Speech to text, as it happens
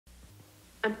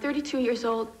I'm 32 years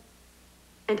old,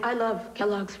 and I love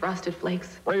Kellogg's Frosted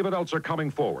Flakes. Brave adults are coming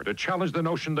forward to challenge the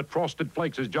notion that Frosted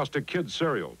Flakes is just a kid's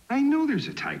cereal. I know there's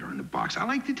a tiger in the box. I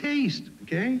like the taste,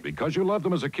 okay? Because you love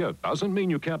them as a kid doesn't mean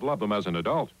you can't love them as an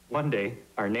adult. One day,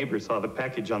 our neighbor saw the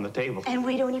package on the table. And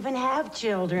we don't even have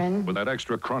children. With that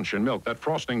extra crunch and milk, that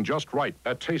frosting just right,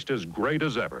 that taste is great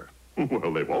as ever.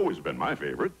 Well, they've always been my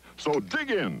favorite. So dig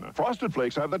in. Frosted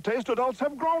Flakes have the taste adults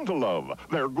have grown to love.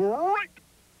 They're great.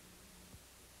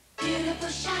 Beautiful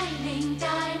shining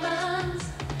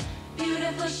diamonds,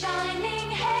 beautiful shining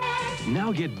hair.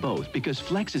 Now get both because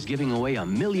Flex is giving away $1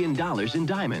 million in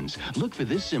diamonds. Look for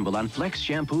this symbol on Flex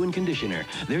shampoo and conditioner.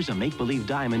 There's a make-believe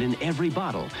diamond in every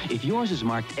bottle. If yours is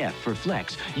marked F for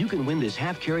Flex, you can win this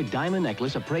half-carat diamond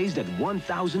necklace appraised at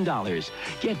 $1,000.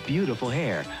 Get beautiful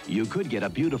hair. You could get a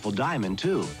beautiful diamond,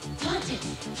 too. Want it,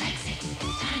 flex it,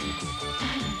 diamonds,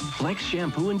 diamonds. Flex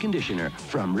shampoo and conditioner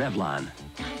from Revlon.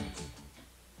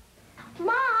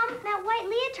 Mom, that white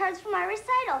leotard's for my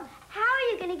recital. How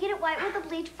are you going to get it white with a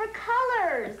bleach for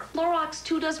colors? Clorox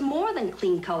 2 does more than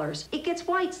clean colors. It gets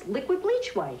whites, liquid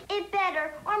bleach white. It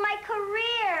better, or my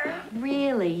career.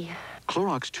 Really?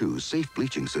 Clorox 2's safe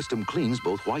bleaching system cleans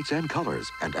both whites and colors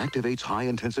and activates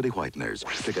high-intensity whiteners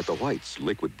to get the whites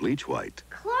liquid bleach white.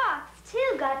 Clorox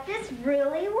 2 got this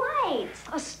really white.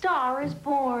 A star is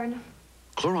born.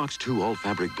 Clorox 2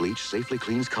 all-fabric bleach safely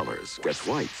cleans colors, gets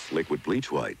whites liquid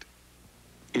bleach white.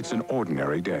 It's an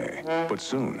ordinary day, but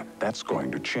soon that's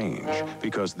going to change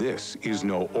because this is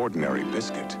no ordinary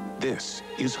biscuit. This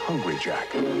is Hungry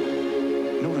Jack.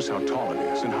 Notice how tall it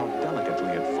is and how delicately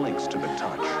it flakes to the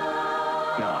touch.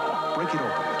 Now, break it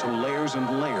open to layers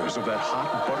and layers of that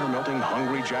hot, butter-melting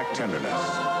Hungry Jack tenderness.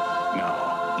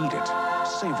 Now, eat it,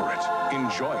 savor it,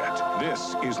 enjoy it.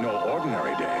 This is no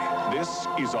ordinary day. This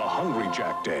is a Hungry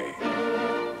Jack day.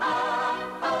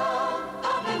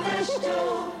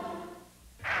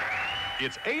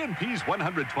 It's A&P's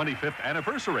 125th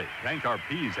anniversary. Thank our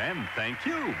P's and thank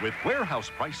you with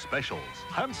warehouse price specials.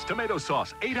 Hunt's tomato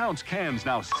sauce, 8-ounce cans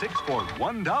now 6 for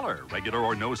 $1, regular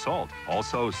or no salt.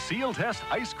 Also, Seal Test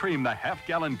ice cream, the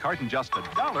half-gallon carton just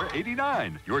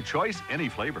 $1.89. Your choice, any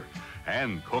flavor.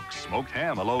 And Cook's smoked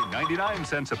ham, a low 99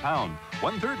 cents a pound.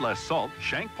 1/3 less salt,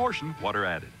 shank portion, water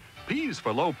added. P's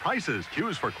for low prices,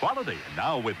 Q's for quality. And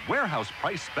now with warehouse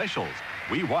price specials,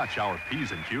 we watch our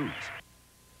P's and Q's.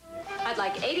 I'd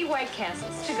like 80 White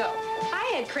Castles to go.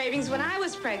 I had cravings when I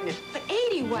was pregnant, but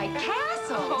 80 White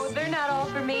Castles? Oh, they're not all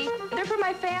for me. They're for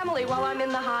my family while I'm in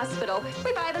the hospital.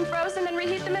 We buy them frozen and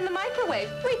reheat them in the microwave.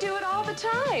 We do it all the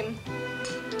time.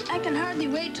 I can hardly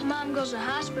wait till Mom goes to the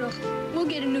hospital. We'll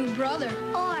get a new brother.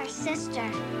 Or sister.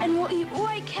 And we'll eat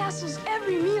White Castles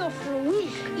every meal for a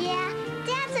week. Yeah,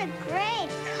 Dad's a great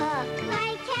cook.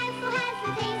 White Castle has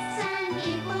the taste some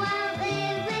people won't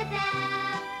live without.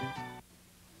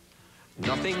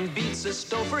 Nothing beats a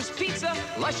Stouffer's pizza.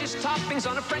 Luscious toppings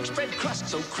on a French bread crust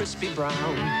so crispy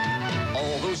brown.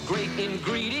 All those great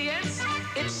ingredients.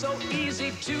 It's so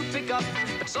easy to pick up,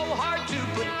 but so hard to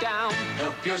put down.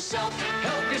 Help yourself,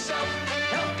 help yourself,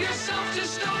 help yourself to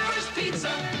Stouffer's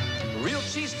pizza. Real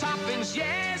cheese toppings,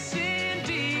 yes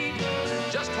indeed.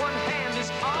 Just one hand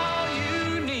is all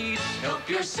you need. Help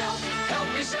yourself,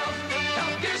 help yourself,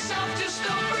 help yourself to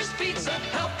Stouffer's pizza.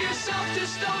 Help yourself to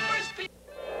Stouffer's pizza.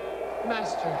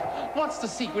 Master, what's the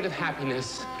secret of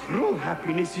happiness? True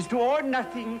happiness is to own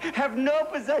nothing, have no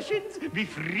possessions, be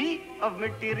free of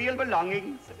material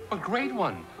belongings. A great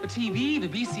one. The TV, the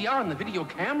VCR, and the video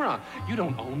camera. You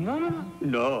don't own them?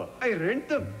 No, I rent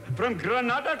them from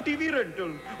Granada TV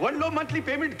Rental. One low monthly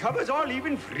payment covers all,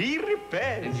 even free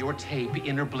repairs. And your tape,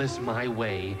 Inner Bliss My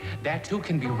Way, that too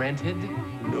can be rented?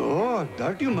 No,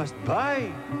 that you must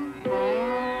buy.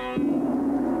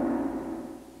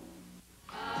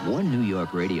 One New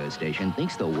York radio station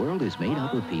thinks the world is made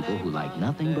up of people who like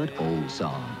nothing but old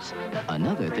songs.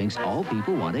 Another thinks all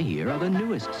people want to hear are the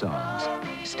newest songs.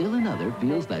 Still another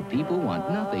feels that people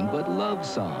want nothing but love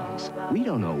songs. We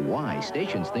don't know why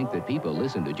stations think that people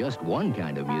listen to just one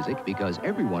kind of music because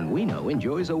everyone we know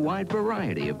enjoys a wide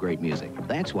variety of great music.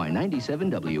 That's why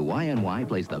 97 WYNY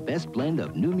plays the best blend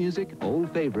of new music,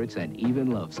 old favorites, and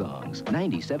even love songs.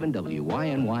 97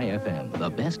 WYNY FM, the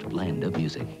best blend of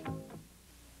music.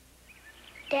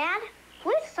 Dad,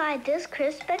 which side this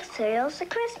Crispix cereal is the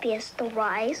crispiest, the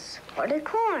rice or the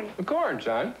corn? The corn,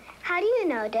 son. How do you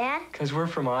know, Dad? Because we're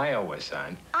from Iowa,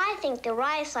 son. I think the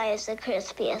rice side is the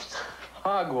crispiest.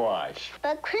 Hogwash.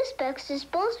 But Crispix is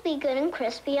supposed to be good and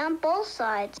crispy on both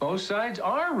sides. Both sides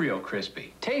are real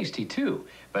crispy. Tasty, too.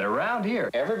 But around here,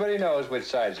 everybody knows which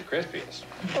side's the crispiest.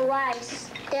 The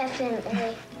rice,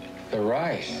 definitely. The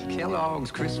rice.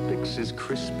 Kellogg's Crispix is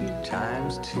crispy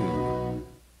times 2. Oh,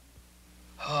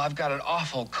 I've got an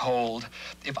awful cold.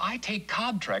 If I take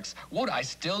Comtrex, would I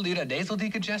still need a nasal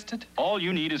decongestant? All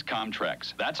you need is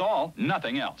Comtrex. That's all,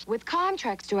 nothing else. With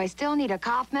Comtrex, do I still need a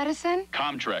cough medicine?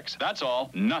 Comtrex. That's all,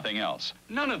 nothing else.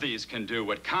 None of these can do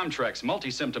what Comtrex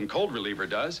multi-symptom cold reliever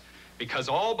does. Because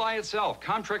all by itself,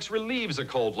 Comtrex relieves a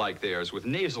cold like theirs with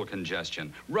nasal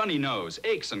congestion, runny nose,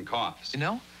 aches, and coughs. You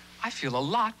know, I feel a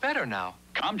lot better now.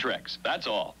 Comtrex. That's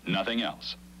all, nothing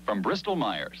else. From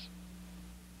Bristol-Myers.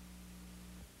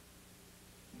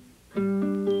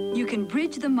 You can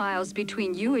bridge the miles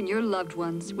between you and your loved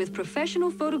ones with professional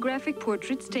photographic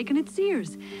portraits taken at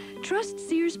Sears. Trust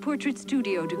Sears Portrait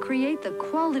Studio to create the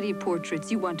quality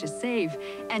portraits you want to save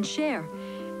and share.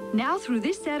 Now through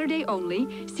this Saturday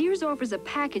only, Sears offers a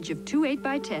package of 2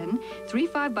 8x10, 3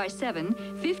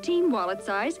 5x7, 15 wallet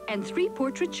size, and 3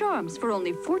 portrait charms for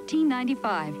only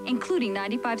 $14.95, including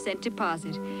 95-cent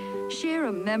deposit. Share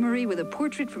a memory with a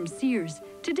portrait from Sears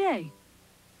today.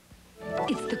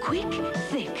 It's the quick,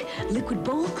 thick, liquid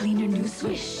bowl cleaner new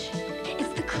Swish.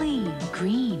 It's the clean,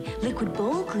 green, liquid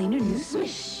bowl cleaner new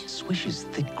Swish. Swish's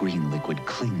thick green liquid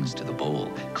clings to the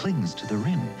bowl, clings to the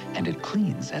rim, and it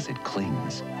cleans as it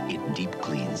clings. It deep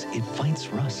cleans, it fights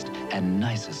rust, and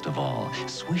nicest of all,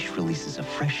 Swish releases a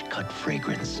fresh cut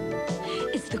fragrance.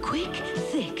 It's the quick,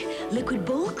 thick, liquid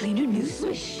bowl cleaner new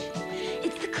Swish.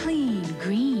 It's the clean,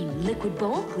 green, liquid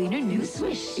bowl cleaner new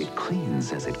Swish. It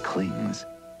cleans as it clings.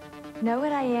 Know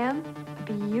what I am?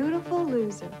 A beautiful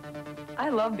loser. I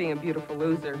love being a beautiful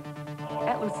loser.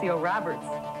 At Lucille Roberts.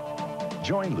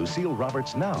 Join Lucille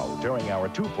Roberts now during our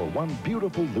 2-for-1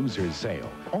 Beautiful Losers sale.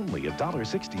 Only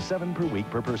 $1.67 per week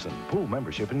per person. Pool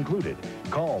membership included.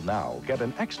 Call now. Get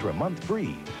an extra month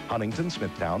free. Huntington,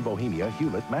 Smithtown, Bohemia,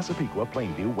 Hewlett, Massapequa,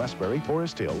 Plainview, Westbury,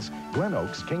 Forest Hills, Glen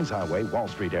Oaks, Kings Highway, Wall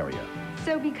Street area.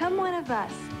 So become one of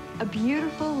us. A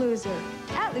beautiful loser.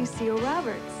 At Lucille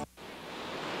Roberts.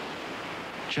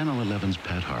 Channel 11's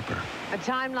Pat Harper. A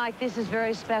time like this is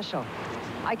very special.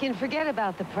 I can forget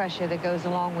about the pressure that goes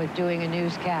along with doing a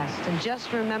newscast and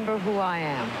just remember who I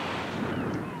am.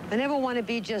 I never want to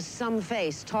be just some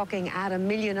face talking at a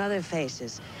million other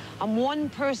faces. I'm one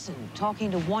person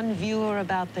talking to one viewer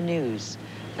about the news.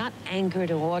 Not anchor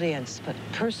to audience, but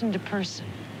person to person.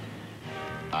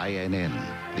 INN,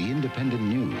 the independent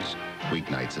news.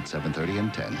 Weeknights at 7:30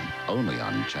 and 10, only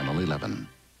on Channel 11.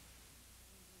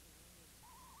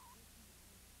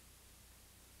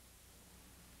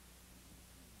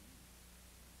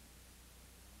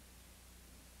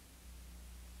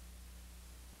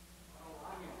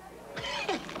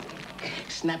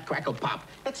 Snap, crackle, pop.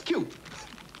 That's cute.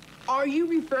 Are you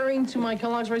referring to my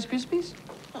Kellogg's Rice Krispies?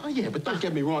 Oh, yeah, but don't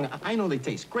get me wrong. I know they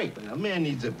taste great, but a man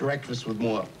needs a breakfast with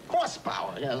more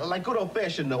horsepower, yeah, like good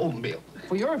old-fashioned oatmeal.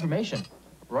 For your information,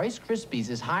 Rice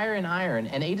Krispies is higher in iron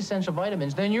and 8 essential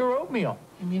vitamins than your oatmeal.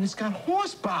 I mean, it's got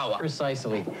horsepower.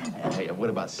 Precisely. Hey,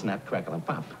 what about snap, crackle, and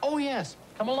pop? Oh, yes.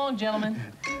 Come along, gentlemen.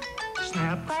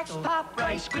 Snap, crackle, pop,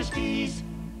 Rice Krispies.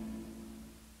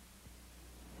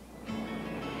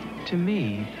 To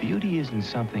me, beauty isn't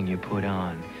something you put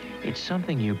on. It's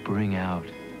something you bring out.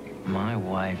 My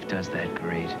wife does that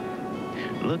great.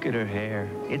 Look at her hair.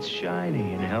 It's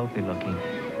shiny and healthy looking,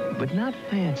 but not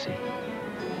fancy.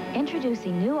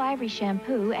 Introducing New Ivory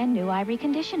shampoo and New Ivory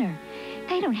conditioner.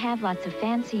 They don't have lots of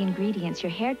fancy ingredients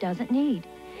your hair doesn't need.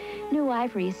 New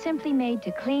Ivory is simply made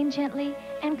to clean gently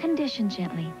and condition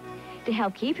gently to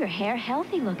help keep your hair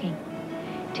healthy looking.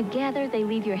 Together, they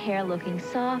leave your hair looking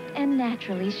soft and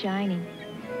naturally shiny.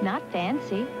 Not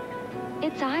fancy.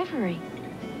 It's ivory.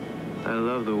 I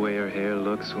love the way her hair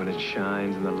looks when it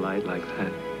shines in the light like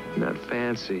that. Not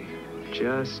fancy,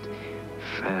 just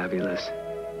fabulous.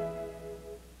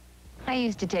 I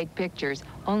used to take pictures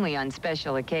only on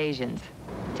special occasions.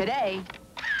 Today,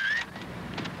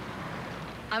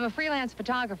 I'm a freelance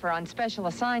photographer on special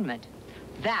assignment.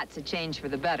 That's a change for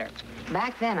the better.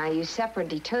 Back then, I used separate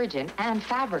detergent and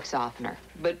fabric softener.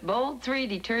 But Bold 3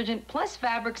 detergent plus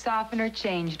fabric softener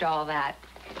changed all that.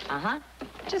 Uh-huh.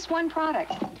 Just one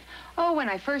product. Oh, when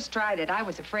I first tried it, I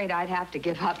was afraid I'd have to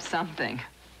give up something.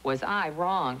 Was I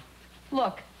wrong?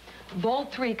 Look,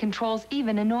 Bold 3 controls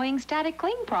even annoying static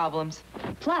cling problems.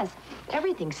 Plus,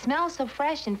 everything smells so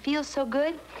fresh and feels so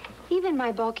good. Even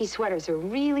my bulky sweaters are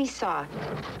really soft.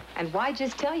 And why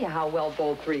just tell you how well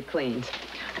Bold 3 cleans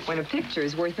when a picture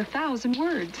is worth 1,000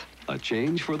 words? A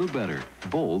change for the better.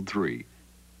 Bold 3.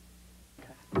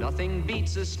 Nothing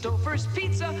beats a Stouffer's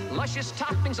pizza, luscious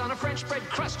toppings on a French bread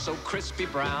crust so crispy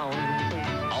brown.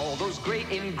 All those great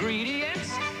ingredients,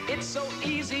 it's so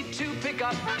easy to pick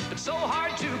up, but so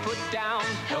hard to put down.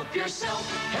 Help yourself,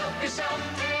 help yourself,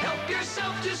 help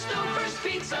yourself to Stouffer's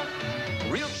pizza.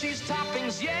 Real cheese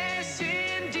toppings, yes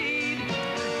indeed.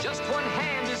 Just one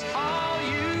hand is all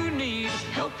you need.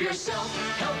 Help yourself,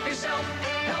 help yourself,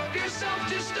 help yourself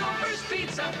to Stouffer's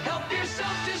pizza. Help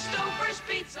yourself to Stouffer's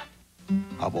pizza.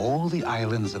 Of all the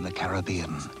islands in the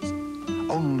Caribbean,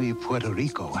 only Puerto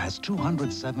Rico has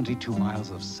 272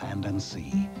 miles of sand and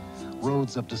sea,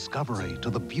 roads of discovery to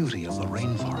the beauty of the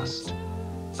rainforest,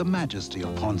 the majesty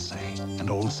of Ponce and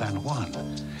Old San Juan,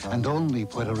 and only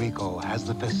Puerto Rico has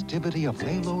the festivity of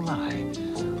Lelo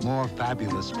Lai, more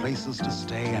fabulous places to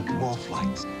stay and more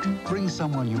flights. Bring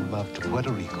someone you love to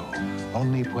Puerto Rico.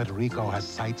 Only Puerto Rico has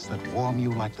sights that warm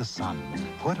you like the sun.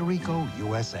 Puerto Rico,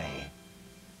 USA.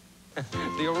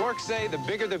 The O'Rourke's say the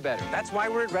bigger the better. That's why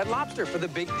we're at Red Lobster for the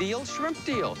big deal shrimp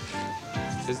deal.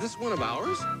 Is this one of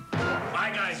ours? My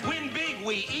guys win big,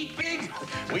 we eat big.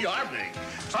 We are big.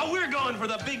 So we're going for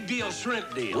the big deal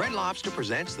shrimp deal. Red Lobster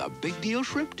presents the big deal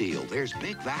shrimp deal. There's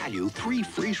big value, 3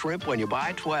 free shrimp when you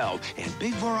buy 12, and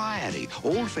big variety.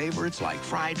 Old favorites like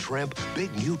fried shrimp,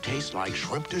 big new tastes like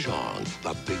shrimp Dijon.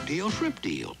 The big deal shrimp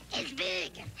deal. It's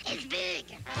big. It's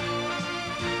big.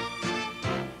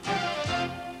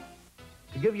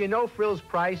 To give you a no-frills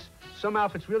price, some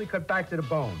outfits really cut back to the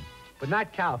bone, but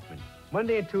not Kaufman.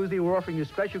 Monday and Tuesday, we're offering you a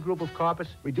special group of carpets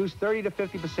reduced 30 to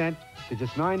 50% to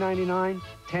just $9.99,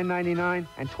 $10.99,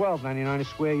 and $12.99 a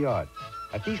square yard.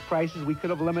 At these prices, we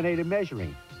could have eliminated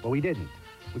measuring, but we didn't.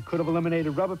 We could have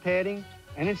eliminated rubber padding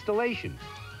and installation,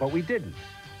 but we didn't.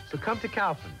 So come to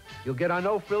Kaufman. You'll get our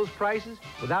no-frills prices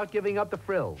without giving up the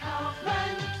frills.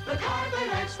 Kaufman, the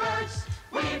carpet experts,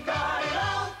 we've got it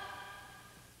all.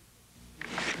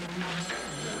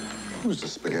 Who's the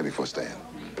spaghetti for Stan?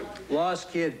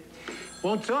 Lost kid.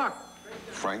 Won't talk.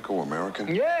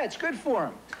 Franco-American? Yeah, it's good for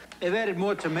him. They've added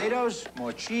more tomatoes,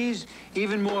 more cheese,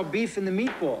 even more beef in the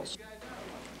meatballs.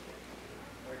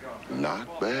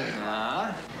 Not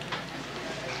bad.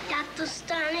 Tato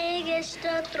stane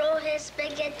jeszcze trochę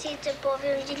spaghetti to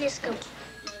powiem dziecku.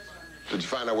 Did you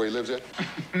find out where he lives yet?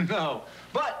 No,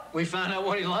 but we found out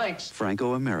what he likes.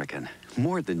 Franco-American.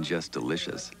 More than just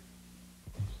delicious.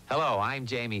 Hello, I'm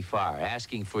Jamie Farr,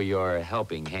 asking for your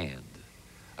helping hand.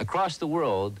 Across the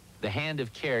world, the hand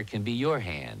of care can be your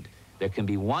hand. There can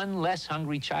be one less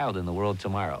hungry child in the world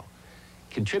tomorrow.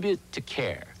 Contribute to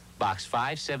CARE, Box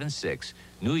 576,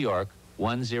 New York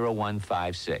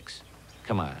 10156.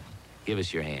 Come on, give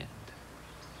us your hand.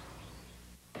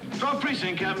 12th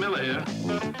Precinct, Captain Miller here.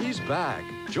 He's back.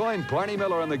 Join Barney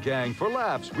Miller and the gang for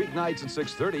laughs weeknights at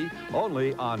 6:30,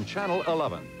 only on Channel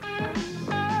 11.